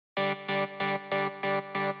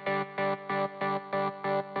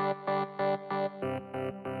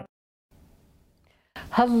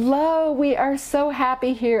Hello, we are so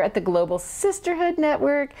happy here at the Global Sisterhood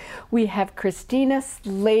Network. We have Christina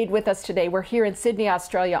Slade with us today. We're here in Sydney,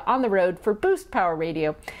 Australia on the road for Boost Power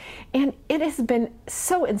Radio. And it has been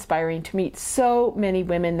so inspiring to meet so many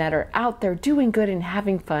women that are out there doing good and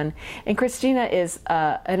having fun. And Christina is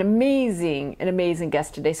an amazing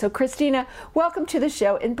guest today. So Christina, welcome to the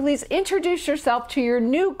show, and please introduce yourself to your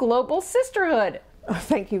new Global Sisterhood. Oh,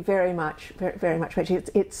 thank you very much, very much, Rachel.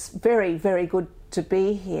 It's very, very good to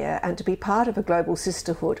be here and to be part of a global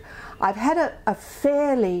sisterhood. I've had a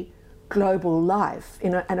fairly global life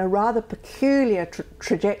and a rather peculiar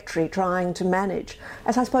trajectory trying to manage,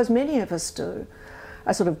 as I suppose many of us do,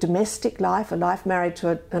 a sort of domestic life, a life married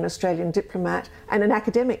to an Australian diplomat, and an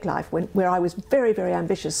academic life where I was very, very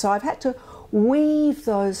ambitious. So I've had to weave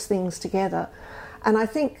those things together. And I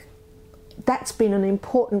think that's been an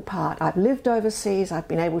important part. I've lived overseas. I've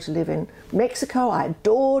been able to live in Mexico. I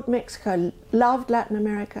adored Mexico, loved Latin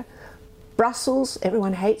America. Brussels,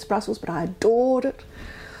 everyone hates Brussels, but I adored it.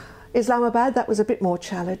 Islamabad, that was a bit more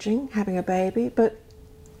challenging, having a baby, but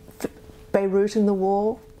Beirut in the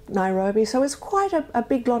war, Nairobi, so it's quite a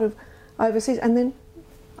big lot of overseas. And then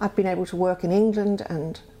I've been able to work in England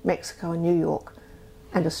and Mexico and New York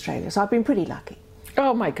and Australia, so I've been pretty lucky.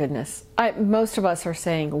 Oh my goodness. Most of us are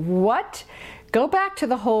saying, what? Go back to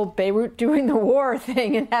the whole Beirut doing the war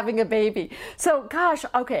thing and having a baby. So gosh,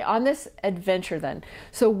 okay, on this adventure then.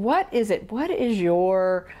 So what is it? What is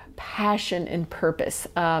your passion and purpose?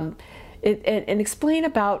 And explain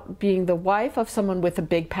about being the wife of someone with a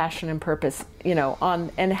big passion and purpose,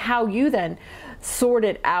 and how you then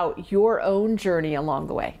sorted out your own journey along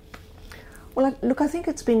the way. Well, look, I think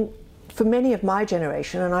it's been, for many of my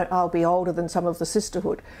generation, and I'll be older than some of the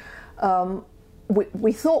sisterhood,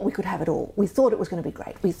 we thought we could have it all. We thought it was going to be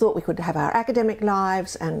great. We thought we could have our academic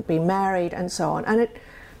lives and be married and so on. And it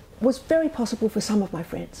was very possible for some of my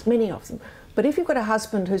friends, many of them. But if you've got a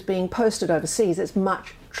husband who's being posted overseas, it's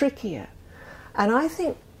much trickier. And I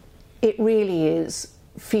think it really is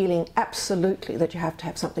feeling absolutely that you have to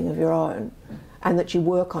have something of your own and that you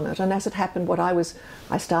work on it. And as it happened,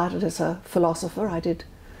 I started as a philosopher. I did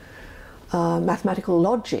mathematical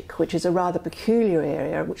logic, which is a rather peculiar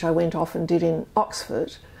area, which I went off and did in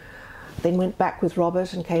Oxford, then went back with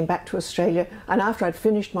Robert and came back to Australia. And after I'd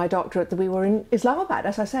finished my doctorate, we were in Islamabad,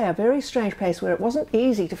 as I say, a very strange place where it wasn't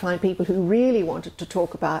easy to find people who really wanted to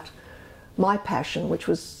talk about my passion, which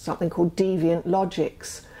was something called deviant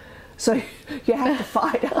logics. So you had to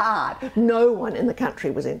fight hard. No one in the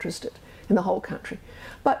country was interested, in the whole country.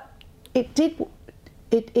 But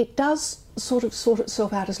it does sort of sort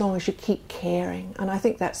itself out as long as you keep caring. And I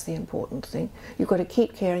think that's the important thing. You've got to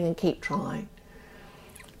keep caring and keep trying.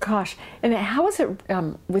 Gosh, and how is it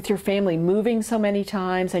with your family moving so many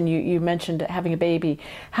times? And you mentioned having a baby.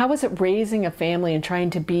 How is it raising a family and trying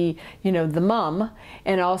to be, the mom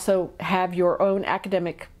and also have your own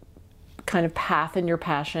academic kind of path and your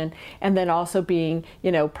passion, and then also being,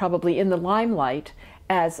 probably in the limelight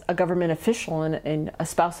as a government official and a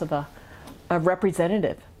spouse of a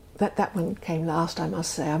representative? That one came last, I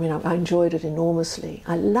must say. I mean, I enjoyed it enormously.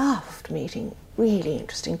 I loved meeting really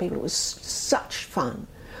interesting people. It was such fun.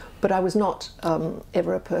 But I was not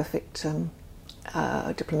ever a perfect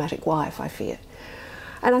diplomatic wife, I fear.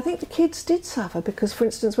 And I think the kids did suffer because, for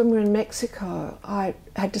instance, when we were in Mexico, I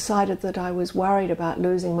had decided that I was worried about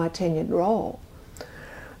losing my tenured role.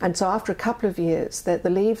 And so after a couple of years, the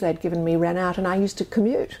leave they'd given me ran out, and I used to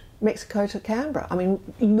commute Mexico to Canberra. I mean,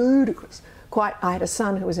 ludicrous. I had a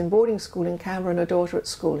son who was in boarding school in Canberra and a daughter at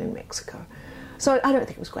school in Mexico. So I don't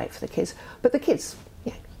think it was great for the kids. But the kids,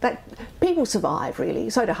 people survive, really.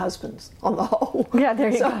 So do husbands, on the whole. Yeah, there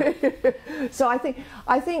you go. So I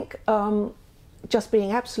think just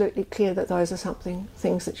being absolutely clear that those are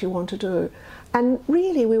things that you want to do. And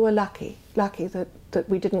really, we were lucky that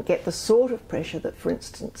we didn't get the sort of pressure that, for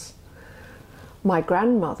instance, my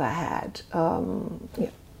grandmother had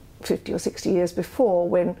 50 or 60 years before,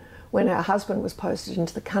 when her husband was posted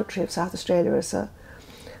into the country of South Australia as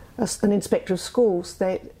an inspector of schools,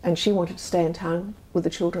 and she wanted to stay in town with the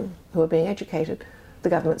children who were being educated. The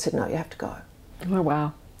government said, no, you have to go. Oh,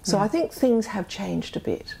 wow. So yeah. I think things have changed a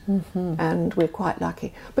bit, and we're quite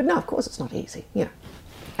lucky. But no, of course it's not easy,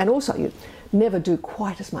 And also you never do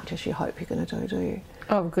quite as much as you hope you're going to do you?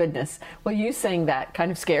 Oh, goodness. Well, you saying that kind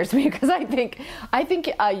of scares me because I think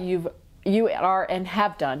you are and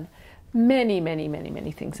have done many, many, many,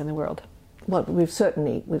 many things in the world. Well, we've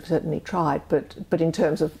certainly tried, but in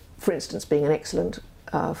terms of, for instance, being an excellent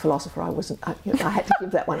philosopher. I wasn't. I had to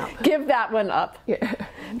give that one up. Give that one up. Yeah.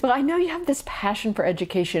 Well, I know you have this passion for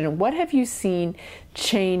education, and what have you seen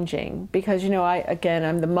changing? Because,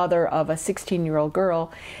 I'm the mother of a 16-year-old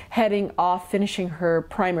girl heading off, finishing her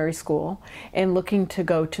primary school and looking to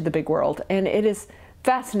go to the big world. And it is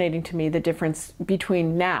fascinating to me, the difference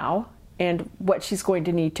between now and what she's going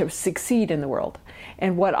to need to succeed in the world,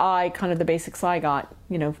 and what the basics I got,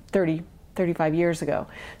 35 years ago.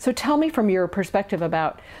 So tell me from your perspective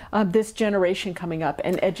about this generation coming up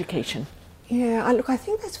and education. Yeah, I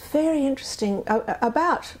think that's very interesting.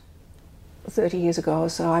 About 30 years ago or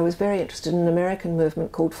so, I was very interested in an American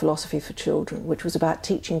movement called Philosophy for Children, which was about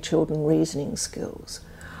teaching children reasoning skills.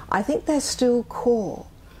 I think they're still core,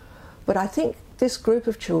 but I think this group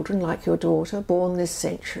of children, like your daughter, born this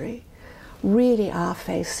century, really are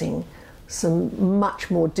facing some much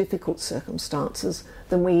more difficult circumstances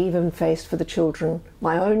than we even faced for the children,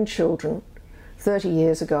 my own children, 30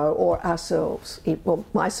 years ago, or ourselves, well,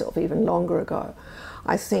 myself even longer ago.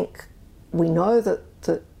 I think we know that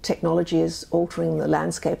technology is altering the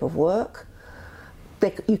landscape of work.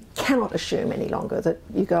 You cannot assume any longer that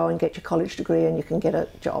you go and get your college degree and you can get a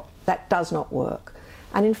job. That does not work.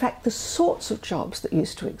 And in fact, the sorts of jobs that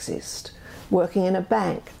used to exist, working in a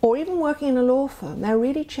bank or even working in a law firm, they're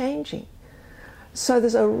really changing. So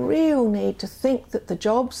there's a real need to think that the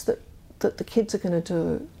jobs that the kids are going to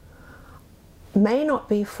do may not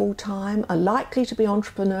be full-time, are likely to be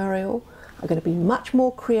entrepreneurial, are going to be much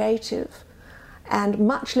more creative and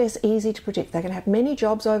much less easy to predict. They're going to have many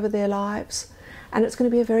jobs over their lives, and it's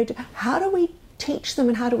going to be how do we teach them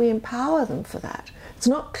and how do we empower them for that? It's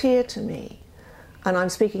not clear to me, and I'm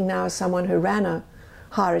speaking now as someone who ran a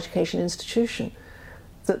higher education institution,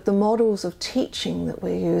 that the models of teaching that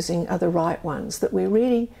we're using are the right ones, that we're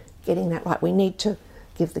really getting that right. We need to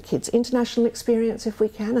give the kids international experience if we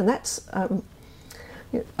can, and that's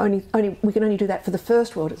we can only do that for the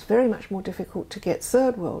first world. It's very much more difficult to get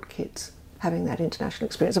third world kids having that international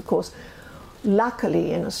experience. Of course,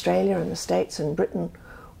 luckily in Australia and the States and Britain,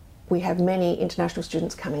 we have many international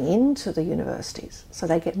students coming into the universities, so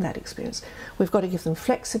they get that experience. We've got to give them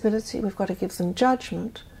flexibility, we've got to give them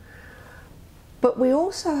judgment, but we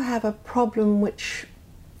also have a problem which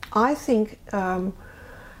I think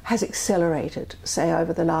has accelerated, say,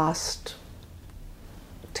 over the last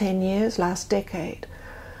 10 years, last decade.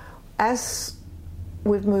 As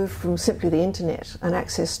we've moved from simply the internet and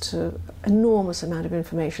access to enormous amount of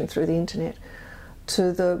information through the internet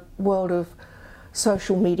to the world of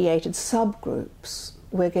social mediated subgroups,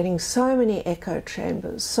 we're getting so many echo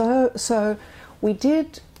chambers. So we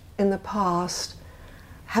did in the past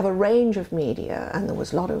have a range of media, and there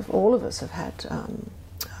was all of us have had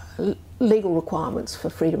legal requirements for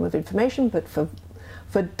freedom of information, but for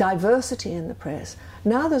diversity in the press.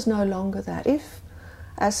 Now there's no longer that. If,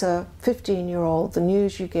 as a 15-year-old, the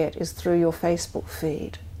news you get is through your Facebook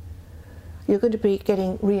feed, you're going to be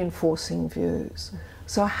getting reinforcing views.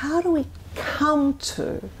 So how do we come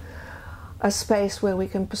to a space where we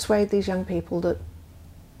can persuade these young people that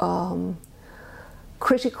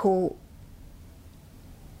critical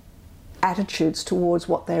attitudes towards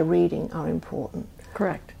what they're reading are important?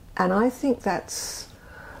 Correct. And I think that's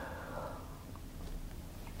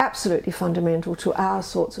absolutely fundamental to our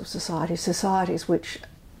sorts of societies which,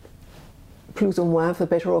 plus ou moins, for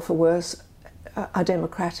better or for worse, are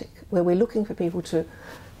democratic, where we're looking for people to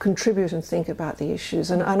contribute and think about the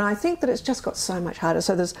issues. And I think that it's just got so much harder.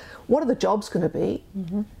 So what are the jobs going to be?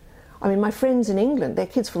 Mm-hmm. I mean, my friends in England, their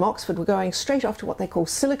kids from Oxford were going straight off to what they call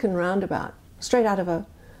Silicon Roundabout, straight out of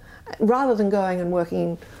rather than going and working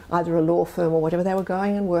in either a law firm or whatever, they were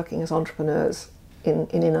going and working as entrepreneurs in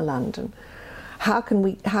inner London. How can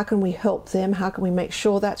we help them? How can we make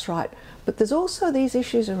sure that's right? But there's also these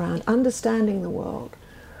issues around understanding the world.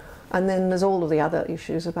 And then there's all of the other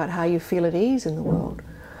issues about how you feel at ease in the world.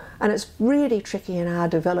 And it's really tricky in our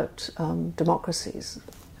developed democracies,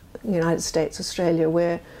 the United States, Australia,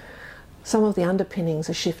 where some of the underpinnings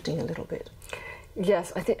are shifting a little bit.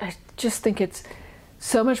 Yes, I just think it's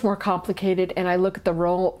so much more complicated, and I look at the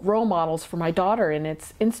role models for my daughter, and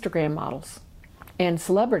it's Instagram models and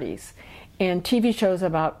celebrities and TV shows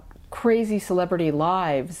about crazy celebrity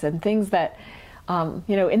lives and things that,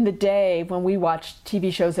 in the day when we watched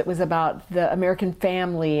TV shows, it was about the American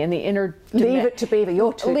family and the inner... Leave It to Beaver,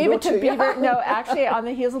 you're too. Leave It to Beaver. No, actually, on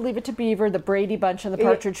the heels of Leave It to Beaver, the Brady Bunch and the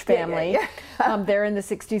Partridge Family, they're in the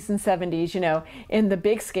 60s and 70s, and the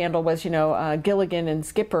big scandal was, Gilligan and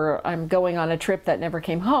Skipper going on a trip that never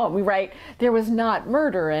came home, right? There was not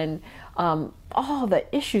murder and all the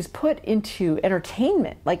issues put into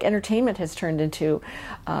entertainment. Like, entertainment has turned into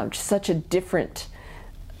just such a different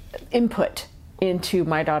input into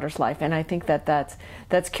my daughter's life. And I think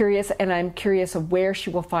that's curious, and I'm curious of where she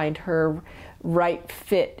will find her right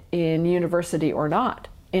fit in university or not,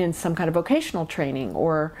 in some kind of vocational training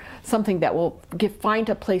or something that will find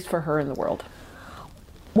a place for her in the world.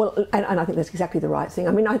 Well, and I think that's exactly the right thing.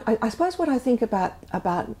 I mean, I suppose what I think about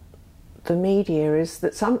the media is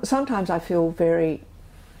that sometimes I feel very,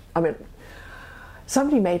 I mean,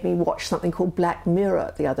 somebody made me watch something called Black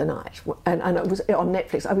Mirror the other night, and it was on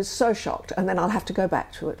Netflix. I was so shocked, and then I'll have to go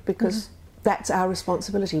back to it because that's our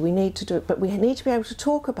responsibility. We need to do it, but we need to be able to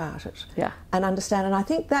talk about it and understand. And I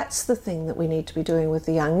think that's the thing that we need to be doing with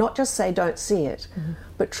the young, not just say don't see it,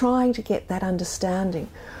 but trying to get that understanding.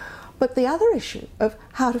 But the other issue of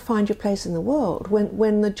how to find your place in the world,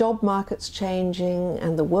 when the job market's changing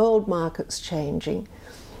and the world market's changing,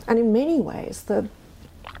 and in many ways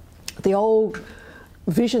the old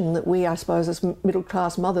vision that we, I suppose, as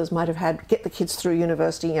middle-class mothers might have had, get the kids through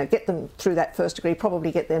university, get them through that first degree,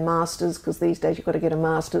 probably get their masters, because these days you've got to get a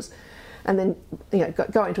master's, and then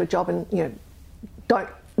go into a job and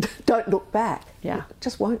don't look back. Yeah. It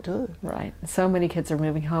just won't do. Right. So many kids are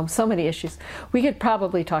moving home, so many issues. We could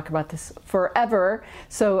probably talk about this forever,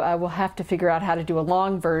 so we'll have to figure out how to do a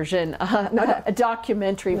long version, a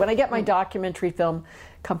documentary. When I get my documentary film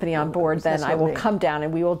company on board, then I will come down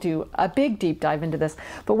and we will do a big deep dive into this.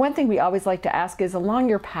 But one thing we always like to ask is, along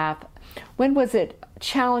your path, when was it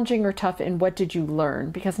challenging or tough, and what did you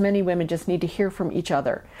learn? Because many women just need to hear from each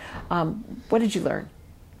other. What did you learn?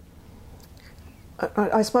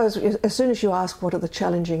 I suppose as soon as you ask what are the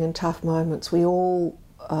challenging and tough moments, we all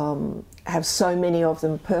have so many of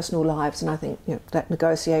them, personal lives, and I think that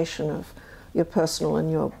negotiation of your personal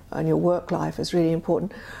and your work life is really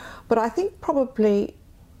important. But I think probably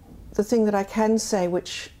the thing that I can say,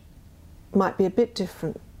 which might be a bit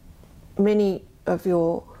different, many of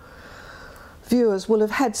your viewers will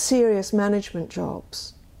have had serious management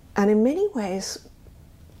jobs, and in many ways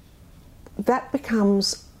that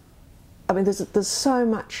becomes, I mean, there's so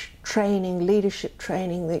much training, leadership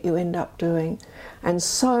training that you end up doing, and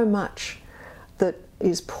so much that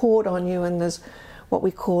is poured on you, and there's what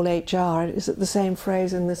we call HR, is it the same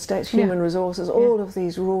phrase in the States, human resources, all of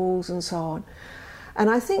these rules and so on. And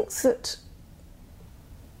I think that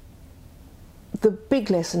the big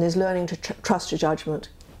lesson is learning to trust your judgment,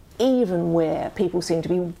 even where people seem to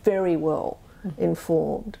be very well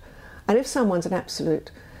informed. And if someone's an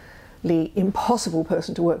absolutely impossible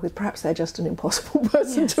person to work with, perhaps they're just an impossible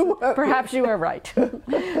person to work with. Perhaps you are right.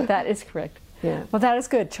 That is correct. Yeah. Well, that is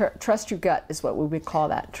good. Trust your gut is what we would call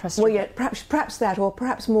that. Perhaps that, or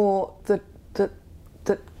perhaps more that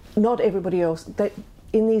not everybody else, that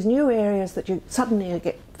in these new areas that you suddenly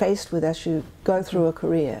get faced with as you go through a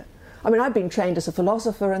career. I mean, I've been trained as a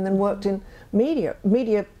philosopher and then worked in media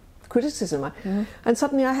criticism, and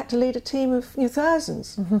suddenly I had to lead a team of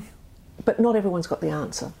thousands. But not everyone's got the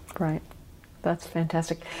answer. Right. That's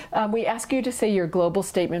fantastic. We ask you to say your global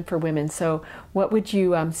statement for women. So what would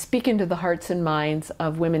you speak into the hearts and minds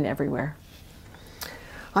of women everywhere?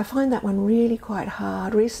 I find that one really quite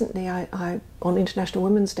hard. Recently, I on International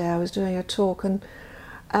Women's Day, I was doing a talk,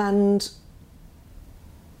 and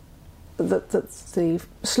the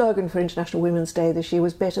slogan for International Women's Day this year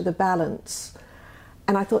was "Better the Balance."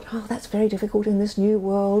 And I thought, oh, that's very difficult in this new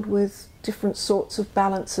world with different sorts of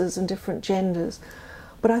balances and different genders.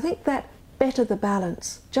 But I think that better the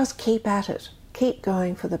balance, just keep at it, keep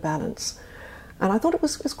going for the balance. And I thought it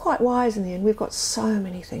was quite wise in the end. We've got so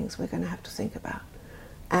many things we're going to have to think about,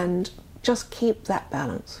 and just keep that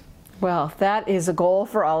balance. Well, that is a goal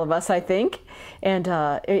for all of us, I think. And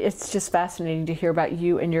it's just fascinating to hear about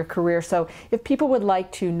you and your career. So if people would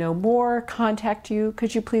like to know more, contact you,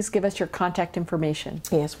 could you please give us your contact information?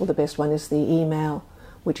 Yes, well, the best one is the email,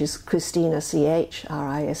 which is Christina, CHRISTINA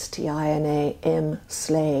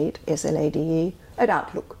Slade, SLADE,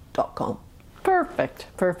 @outlook.com. Perfect,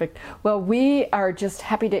 perfect. Well, we are just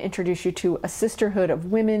happy to introduce you to a sisterhood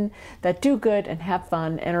of women that do good and have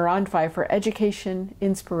fun and are on fire for education,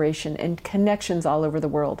 inspiration, and connections all over the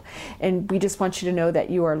world. And we just want you to know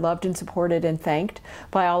that you are loved and supported and thanked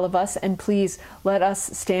by all of us. And please let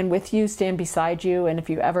us stand with you, stand beside you. And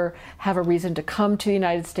if you ever have a reason to come to the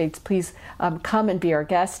United States, please come and be our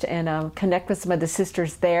guest and connect with some of the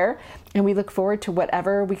sisters there. And we look forward to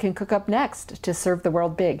whatever we can cook up next to serve the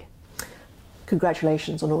world big.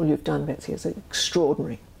 Congratulations on all you've done, Betsy. It's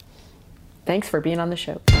extraordinary. Thanks for being on the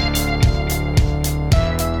show.